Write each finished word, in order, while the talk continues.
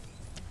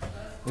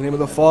In the name of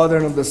the Father,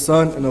 and of the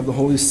Son, and of the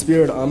Holy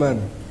Spirit. Amen.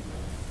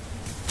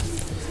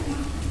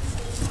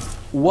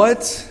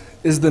 What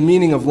is the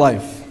meaning of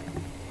life?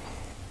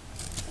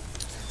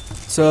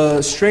 It's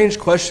a strange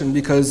question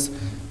because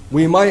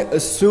we might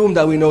assume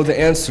that we know the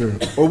answer,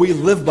 or we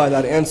live by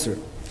that answer.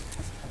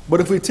 But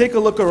if we take a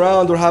look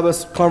around or have a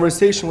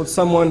conversation with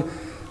someone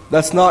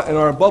that's not in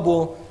our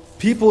bubble,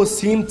 people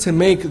seem to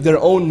make their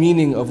own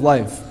meaning of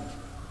life.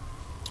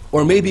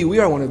 Or maybe we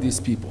are one of these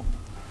people.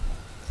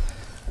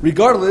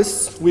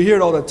 Regardless, we hear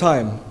it all the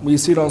time. We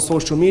see it on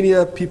social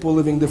media, people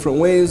living different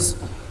ways,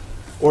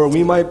 or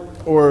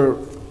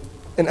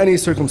in any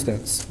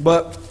circumstance.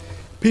 But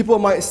people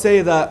might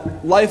say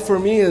that life for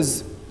me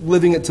is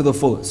living it to the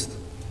fullest.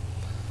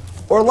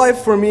 Or life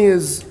for me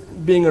is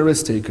being a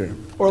risk taker.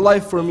 Or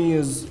life for me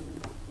is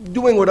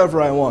doing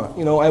whatever I want.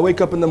 I wake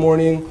up in the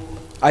morning,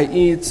 I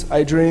eat,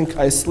 I drink,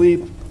 I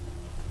sleep,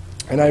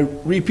 and I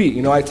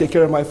repeat. I take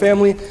care of my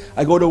family,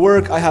 I go to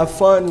work, I have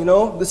fun.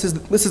 This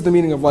is the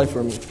meaning of life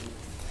for me.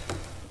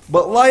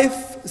 But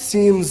life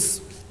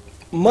seems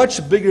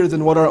much bigger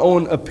than what our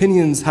own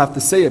opinions have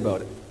to say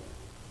about it.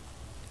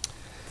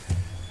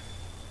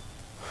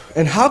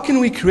 And how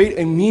can we create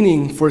a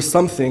meaning for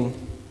something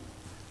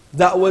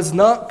that was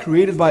not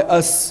created by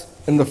us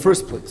in the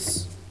first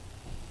place?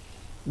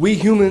 We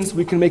humans,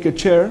 we can make a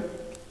chair,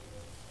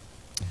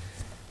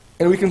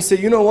 and we can say,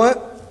 you know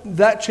what?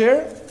 That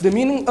chair, the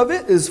meaning of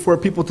it is for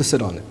people to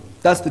sit on it.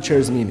 That's the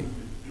chair's meaning.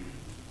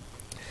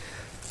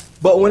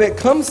 But when it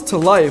comes to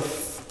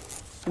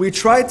life, we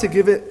try to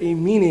give it a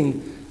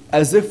meaning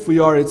as if we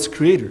are its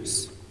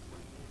creators.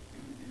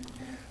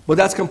 But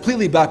that's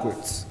completely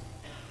backwards.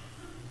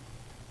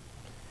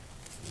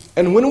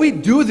 And when we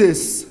do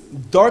this,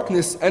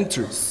 darkness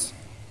enters.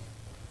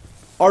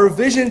 Our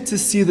vision to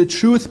see the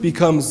truth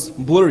becomes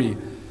blurry.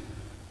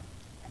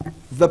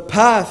 The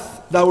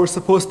path that we're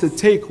supposed to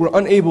take, we're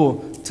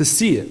unable to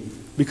see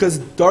it because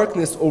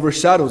darkness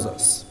overshadows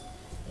us.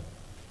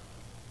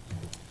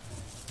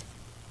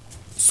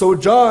 So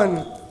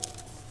John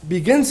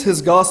begins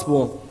his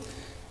gospel.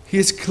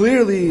 He's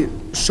clearly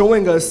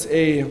showing us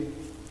a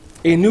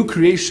new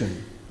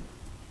creation,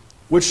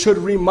 which should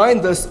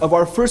remind us of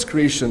our first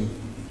creation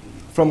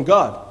from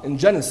God in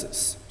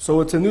Genesis.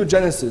 So it's a new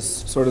Genesis,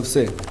 sort of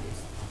say.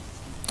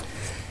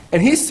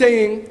 And he's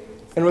saying,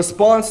 in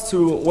response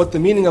to what the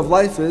meaning of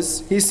life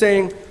is, he's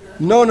saying,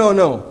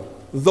 no.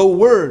 The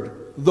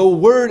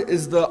Word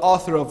is the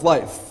author of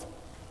life.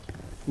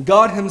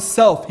 God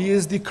himself, he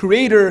is the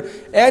creator,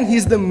 and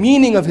he's the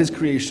meaning of his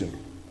creation.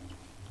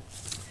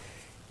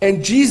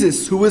 And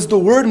Jesus, who is the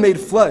Word made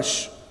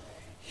flesh,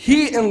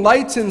 he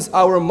enlightens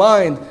our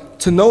mind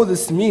to know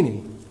this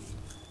meaning.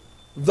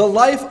 The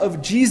life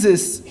of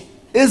Jesus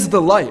is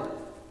the light.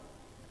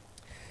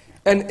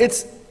 And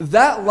it's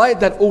that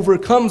light that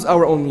overcomes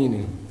our own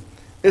meaning.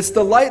 It's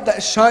the light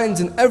that shines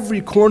in every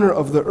corner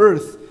of the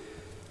earth.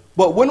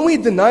 But when we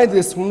deny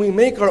this, when we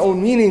make our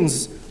own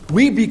meanings,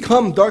 we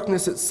become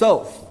darkness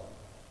itself.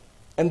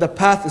 And the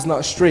path is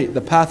not straight,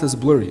 the path is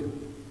blurry.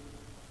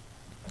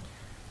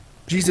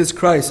 Jesus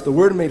Christ, the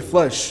Word made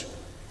flesh,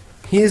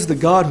 he is the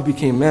God who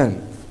became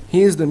man.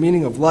 He is the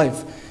meaning of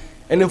life.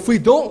 And if we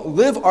don't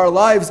live our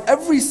lives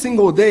every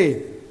single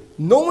day,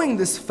 knowing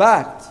this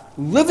fact,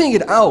 living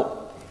it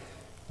out,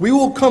 we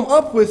will come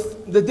up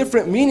with the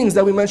different meanings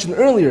that we mentioned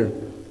earlier.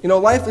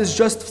 Life is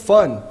just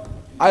fun.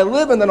 I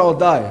live and then I'll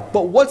die.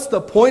 But what's the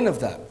point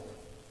of that?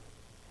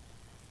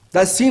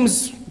 That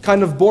seems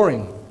kind of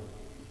boring.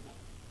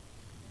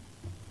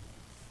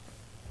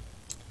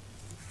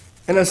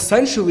 And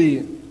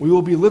essentially, we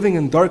will be living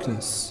in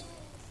darkness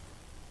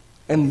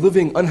and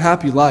living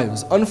unhappy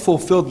lives,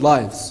 unfulfilled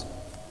lives.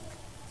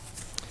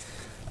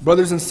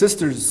 Brothers and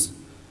sisters,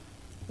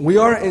 we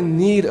are in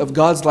need of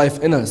God's life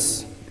in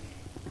us.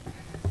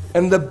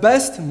 And the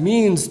best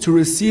means to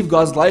receive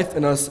God's life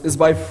in us is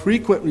by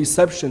frequent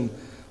reception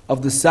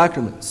of the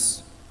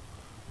sacraments.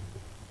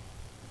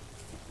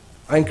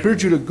 I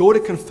encourage you to go to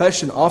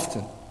confession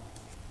often.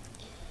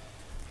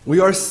 We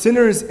are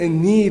sinners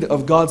in need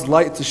of God's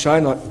light to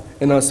shine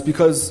in us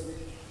because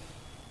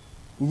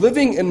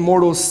living in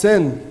mortal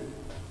sin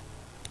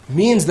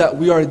means that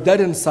we are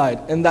dead inside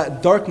and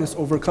that darkness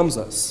overcomes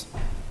us.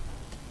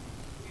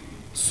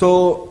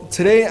 So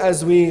today,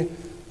 as we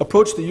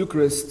approach the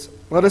Eucharist,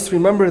 let us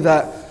remember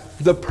that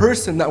the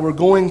person that we're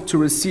going to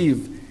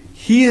receive,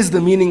 he is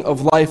the meaning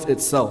of life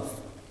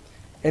itself.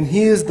 And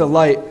he is the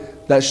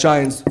light that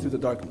shines through the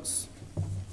darkness.